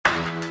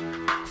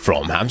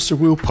from Hamster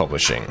Wheel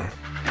Publishing.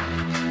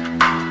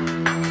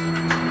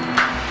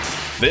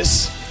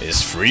 This is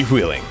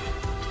Freewheelin,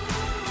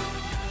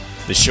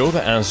 the show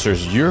that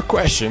answers your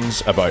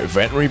questions about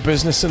veterinary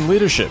business and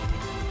leadership.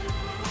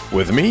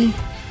 With me,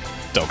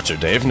 Dr.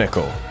 Dave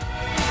Nichol.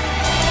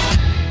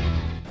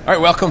 All right,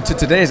 welcome to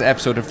today's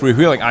episode of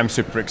Freewheelin. I'm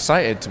super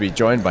excited to be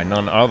joined by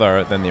none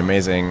other than the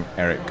amazing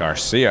Eric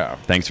Garcia.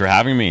 Thanks for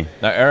having me.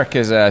 Now, Eric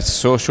is a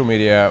social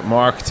media,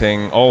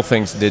 marketing, all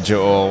things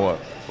digital,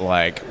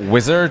 like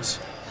wizard.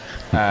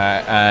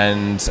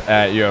 And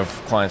you have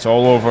clients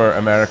all over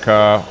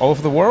America, all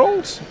over the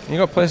world. You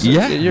got places.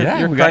 You're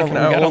cracking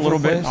out a little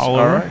bit all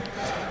over.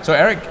 Right. So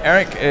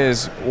Eric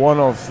is one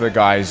of the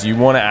guys you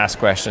want to ask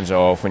questions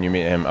of when you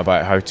meet him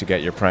about how to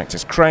get your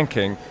practice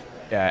cranking,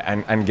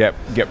 and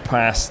get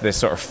past this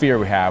sort of fear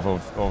we have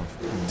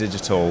of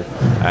digital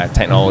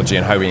technology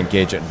and how we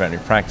engage it in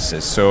veterinary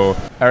practices. So,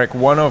 Eric,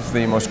 one of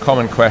the most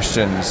common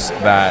questions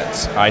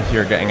that I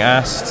hear getting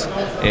asked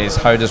is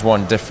how does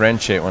one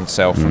differentiate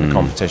oneself from the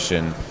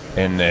competition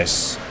in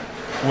this,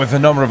 with a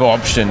number of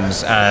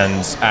options,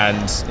 and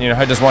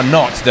how does one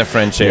not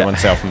differentiate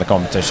oneself from the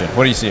competition?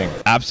 What are you seeing?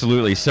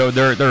 Absolutely. So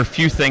there are a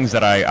few things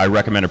that I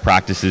recommend to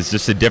practices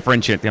just to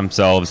differentiate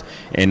themselves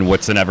in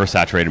what's an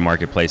ever-saturated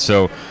marketplace.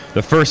 So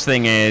the first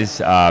thing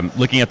is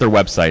looking at their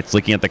websites,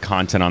 looking at the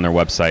content on their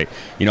website.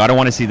 I don't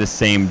want to see the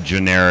same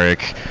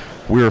generic,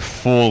 we're a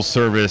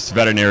full-service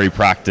veterinary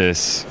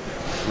practice.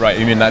 Right,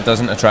 you mean that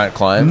doesn't attract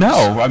clients?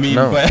 No,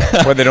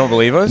 but what, they don't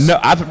believe us? No,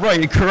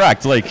 right,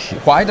 correct. Like,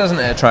 why doesn't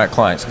it attract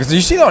clients? Because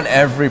you see that on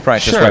every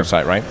practice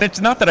website, right?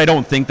 It's not that I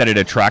don't think that it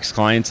attracts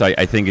clients.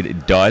 I think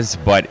it does,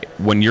 but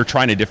when you're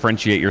trying to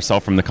differentiate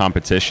yourself from the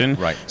competition,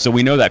 right. So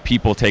we know that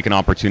people take an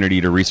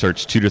opportunity to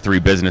research 2 to 3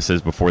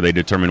 businesses before they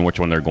determine which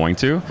one they're going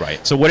to.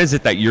 Right. So what is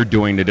it that you're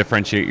doing to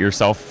differentiate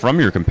yourself from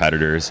your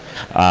competitors?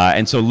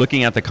 And so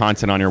looking at the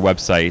content on your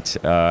website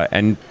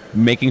and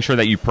making sure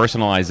that you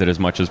personalize it as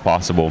much as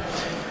possible.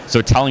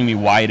 So telling me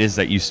why it is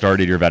that you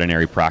started your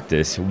veterinary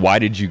practice. Why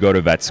did you go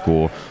to vet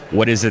school?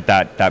 What is it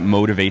that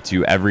motivates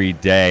you every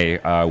day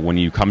when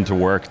you come to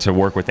work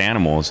with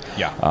animals?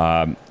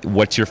 Yeah.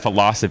 What's your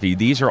philosophy?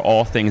 These are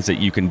all things that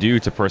you can do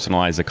to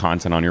personalize the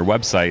content on your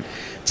website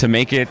to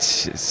make it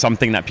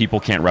something that people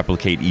can't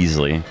replicate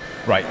easily.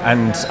 Right,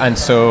 and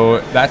so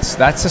that's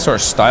the sort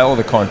of style of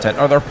the content.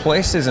 Are there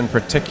places in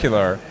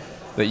particular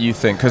that you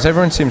think, because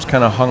everyone seems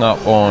kind of hung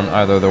up on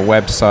either their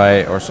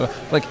website or so,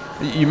 like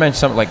you mentioned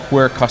something like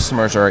where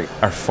customers are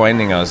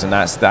finding us, and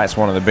that's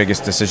one of the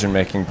biggest decision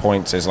making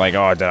points is like,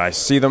 oh, did I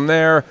see them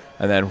there,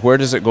 and then where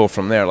does it go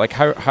from there? Like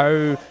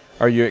how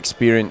are you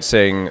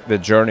experiencing the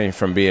journey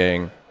from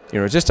being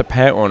just a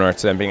pet owner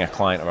to then being a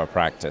client of a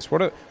practice?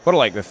 What are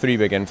like the 3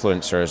 big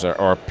influencers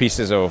or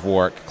pieces of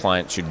work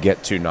clients should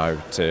get to now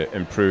to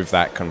improve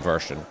that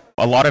conversion?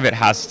 A lot of it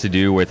has to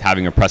do with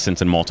having a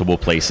presence in multiple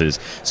places.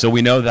 So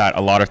we know that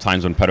a lot of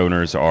times when pet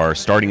owners are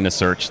starting to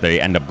search, they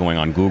end up going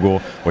on Google,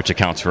 which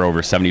accounts for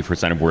over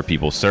 70% of where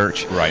people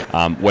search. Right.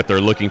 What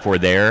they're looking for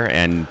there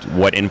and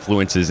what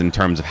influences in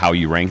terms of how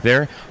you rank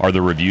there are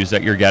the reviews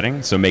that you're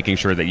getting. So making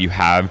sure that you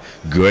have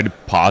good,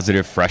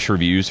 positive, fresh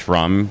reviews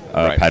from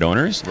pet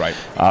owners. Right.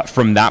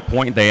 From that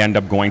point, they end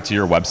up going to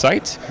your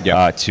website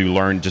to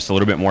learn just a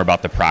little bit more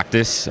about the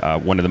practice.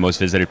 One of the most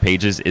visited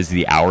pages is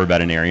the Our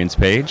Veterinarians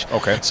page.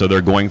 Okay. So they're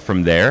going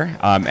from there.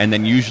 And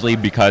then usually,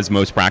 because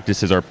most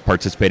practices are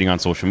participating on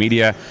social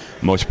media,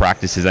 most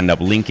practices end up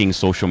linking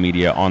social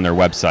media on their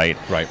website.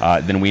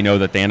 Right. Then we know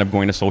that they end up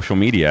going to social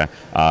media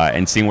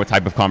and seeing what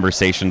type of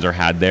conversations are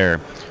had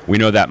there. We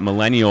know that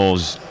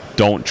millennials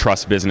don't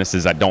trust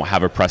businesses that don't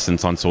have a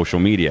presence on social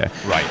media.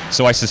 Right.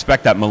 So I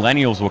suspect that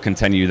millennials will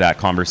continue that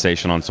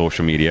conversation on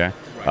social media.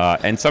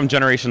 And some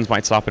generations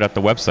might stop it at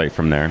the website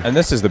from there. And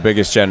this is the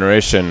biggest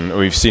generation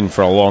we've seen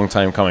for a long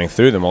time coming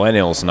through, the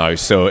millennials now.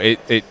 So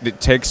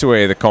it takes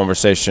away the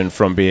conversation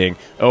from being,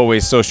 oh,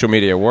 is social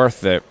media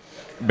worth it?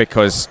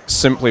 Because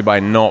simply by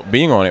not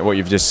being on it, what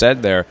you've just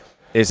said there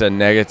is a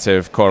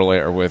negative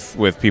correlator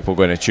with people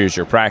going to choose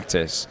your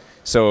practice.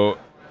 So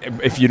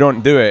if you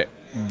don't do it,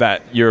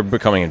 that you're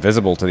becoming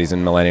invisible to these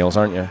millennials,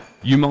 aren't you?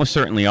 You most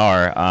certainly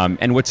are.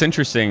 And what's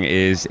interesting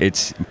is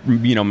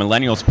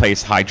millennials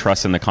place high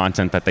trust in the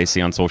content that they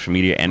see on social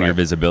media and your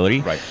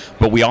visibility. Right.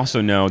 But we also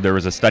know there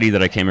was a study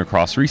that I came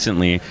across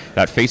recently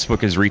that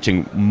Facebook is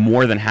reaching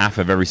more than half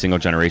of every single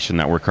generation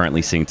that we're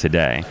currently seeing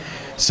today.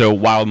 So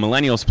while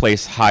millennials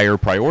place higher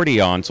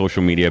priority on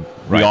social media,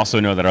 we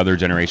also know that other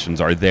generations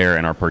are there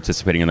and are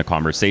participating in the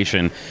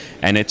conversation.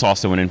 And it's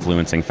also an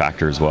influencing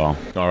factor as well.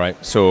 All right.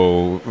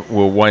 So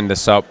we'll wind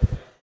this up.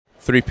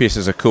 3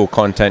 pieces of cool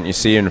content you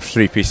see and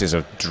 3 pieces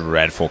of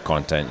dreadful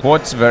content.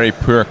 What's very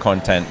poor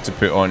content to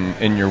put on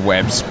in your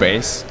web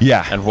space?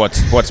 Yeah. And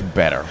what's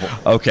better?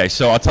 Okay,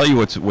 so I'll tell you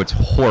what's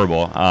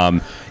horrible.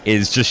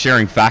 is just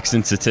sharing facts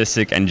and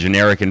statistic and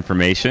generic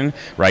information,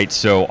 right?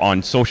 So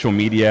on social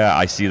media,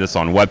 I see this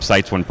on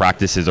websites when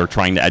practices are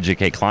trying to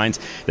educate clients.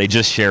 They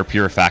just share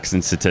pure facts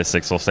and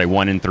statistics. They'll say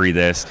 1 in 3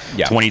 this,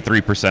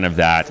 23% of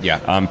that.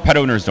 Pet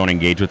owners don't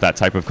engage with that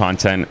type of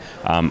content.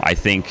 I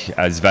think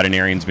as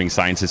veterinarians, being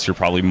scientists, you're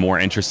probably more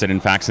interested in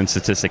facts and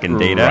statistic and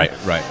data.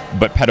 Right.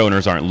 But pet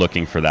owners aren't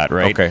looking for that,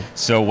 right? Okay.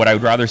 So what I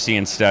would rather see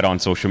instead on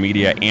social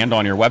media and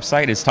on your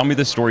website is tell me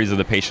the stories of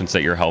the patients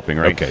that you're helping,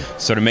 right? Okay.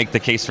 So to make the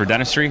case for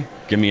dentistry,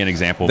 give me an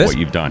example of what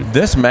you've done.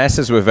 This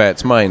messes with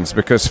vets' minds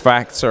because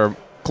facts are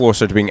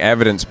closer to being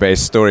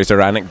evidence-based, stories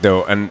are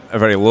anecdote and are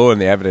very low in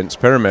the evidence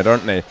pyramid,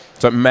 aren't they?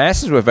 So it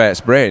messes with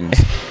vets' brains.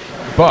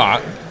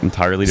 But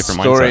entirely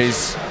different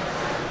stories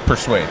mindset.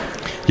 Persuade.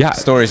 Yeah.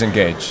 Stories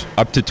engage.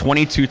 Up to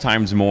 22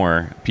 times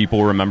more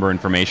people remember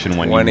information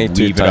when you weave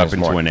it up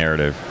into a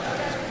narrative.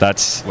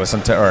 That's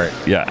listen to Eric.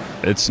 Yeah,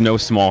 it's no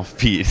small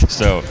feat.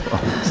 So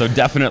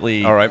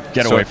definitely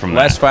get away from that.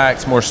 Less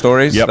facts, more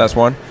stories. Yep. That's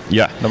one.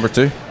 Yeah. Number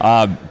 2?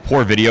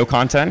 Poor video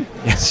content.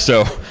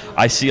 So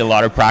I see a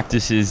lot of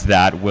practices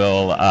that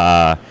will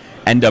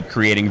end up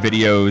creating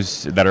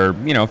videos that are,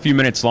 a few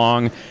minutes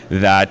long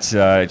that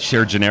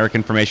share generic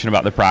information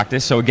about the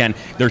practice. So again,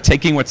 they're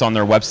taking what's on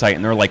their website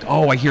and they're like,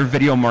 oh, I hear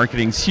video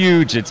marketing's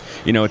huge. It's,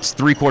 it's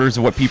 3/4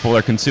 of what people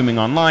are consuming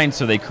online.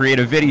 So they create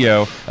a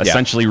video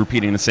essentially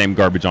repeating the same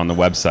garbage on the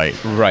website.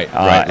 Right.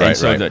 And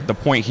so the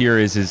point here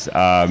is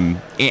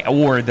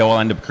or they'll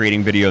end up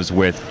creating videos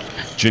with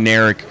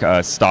generic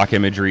stock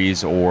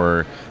imageries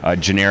or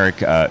generic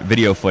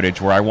video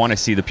footage where I want to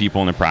see the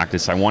people in the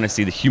practice. I want to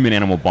see the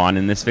human-animal bond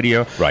in this video.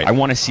 Right. I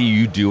want to see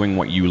you doing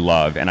what you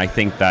love. And I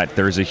think that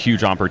there's a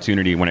huge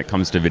opportunity when it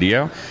comes to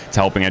video to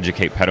helping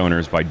educate pet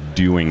owners by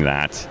doing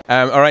that.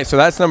 All right, so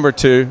that's number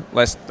 2.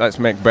 Let's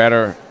make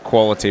better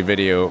quality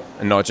video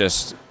and not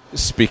just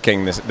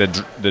speaking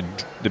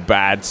the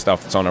bad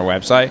stuff that's on our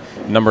website.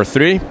 Number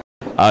 3.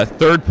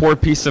 Third poor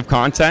piece of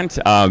content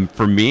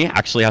for me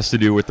actually has to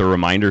do with the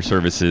reminder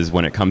services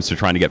when it comes to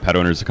trying to get pet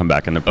owners to come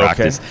back into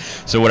practice. Okay.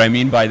 So what I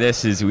mean by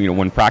this is,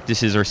 when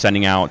practices are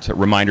sending out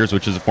reminders,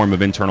 which is a form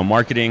of internal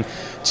marketing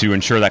to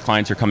ensure that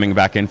clients are coming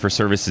back in for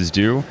services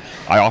due,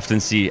 I often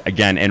see,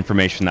 again,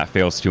 information that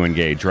fails to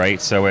engage,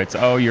 right? So it's,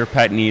 your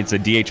pet needs a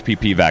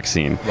DHPP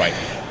vaccine. Right.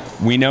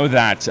 We know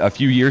that a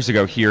few years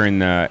ago here in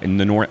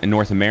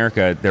North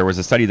America, there was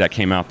a study that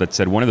came out that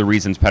said one of the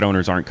reasons pet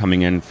owners aren't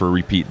coming in for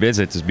repeat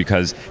visits is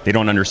because they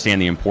don't understand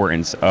the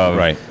importance of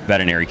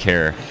veterinary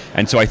care.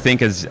 And so I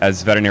think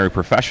as veterinary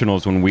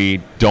professionals, when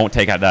we don't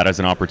take that as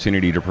an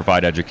opportunity to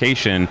provide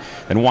education,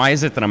 then why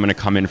is it that I'm going to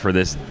come in for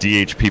this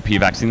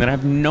DHPP vaccine that I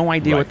have no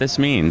idea what this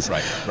means?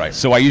 Right.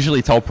 So I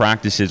usually tell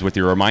practices with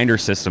your reminder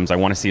systems, I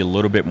want to see a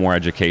little bit more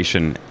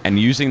education. And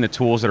using the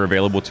tools that are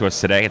available to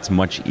us today, it's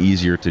much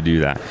easier to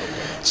do that.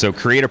 So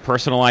create a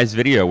personalized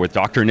video with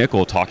Dr.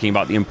 Nickel talking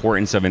about the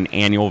importance of an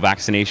annual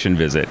vaccination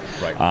visit.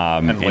 Right.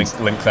 And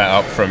link that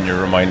up from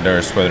your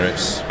reminders, whether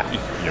it's,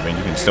 you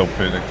can still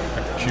put a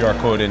QR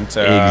code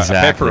into a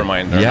paper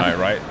reminder now,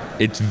 right?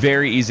 It's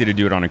very easy to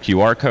do it on a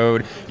QR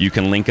code. You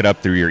can link it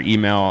up through your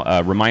email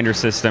reminder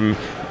system.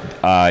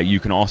 You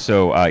can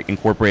also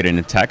incorporate it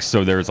in text.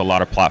 So there's a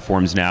lot of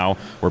platforms now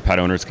where pet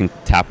owners can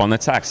tap on the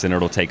text and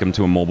it'll take them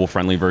to a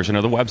mobile-friendly version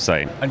of the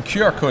website. And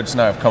QR codes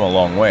now have come a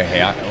long way.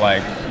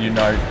 Like, you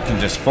now can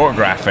just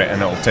photograph it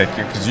and it'll take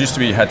you, because used to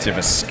be you had to have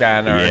a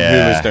scanner and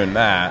who was doing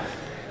that.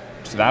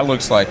 So that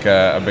looks like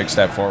a big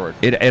step forward.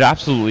 It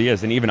absolutely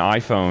is, and even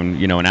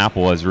iPhone, and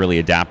Apple has really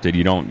adapted.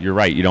 You're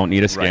right. You don't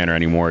need a scanner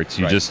anymore.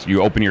 It's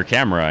you open your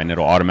camera and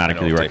it'll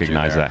automatically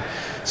recognize that.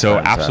 So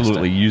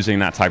absolutely, using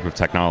that type of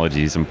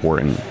technology is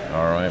important.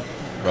 All right,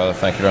 brother.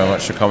 Thank you very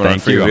much for coming on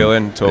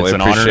Freewheelin. Totally it's an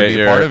honor to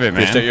be part of it,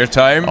 man. Appreciate your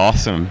time.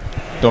 Awesome.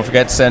 Don't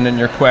forget to send in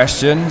your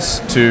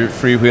questions to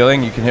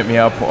Freewheelin. You can hit me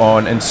up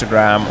on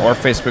Instagram or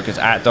Facebook. It's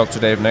at Dr.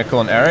 Dave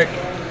Nickel and Eric.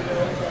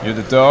 You're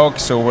the dog,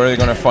 so where are they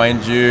going to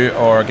find you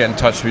or get in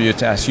touch with you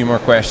to ask you more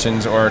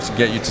questions or to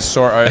get you to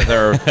sort out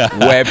their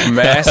web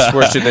mess?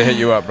 Where should they hit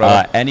you up,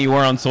 brother?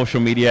 Anywhere on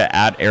social media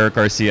at Eric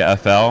Garcia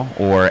FL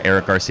or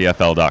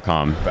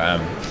ericgarciafl.com.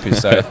 Bam.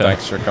 Peace out.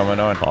 Thanks for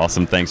coming on.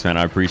 Awesome. Thanks, man.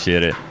 I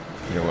appreciate it.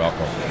 You're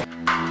welcome.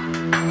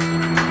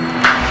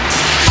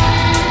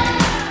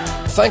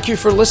 Thank you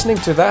for listening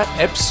to that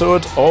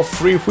episode of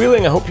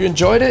Freewheeling. I hope you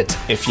enjoyed it.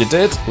 If you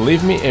did,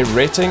 leave me a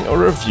rating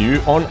or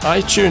review on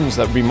iTunes.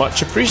 That would be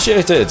much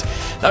appreciated.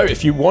 Now,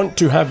 if you want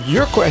to have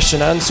your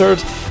question answered,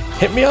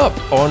 hit me up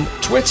on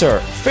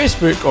Twitter,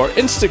 Facebook, or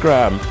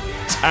Instagram.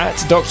 It's at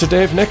Dr.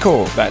 Dave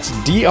Nicol. That's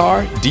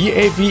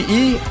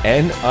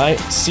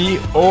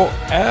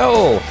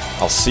DrDaveNicol.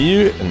 I'll see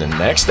you in the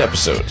next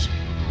episode.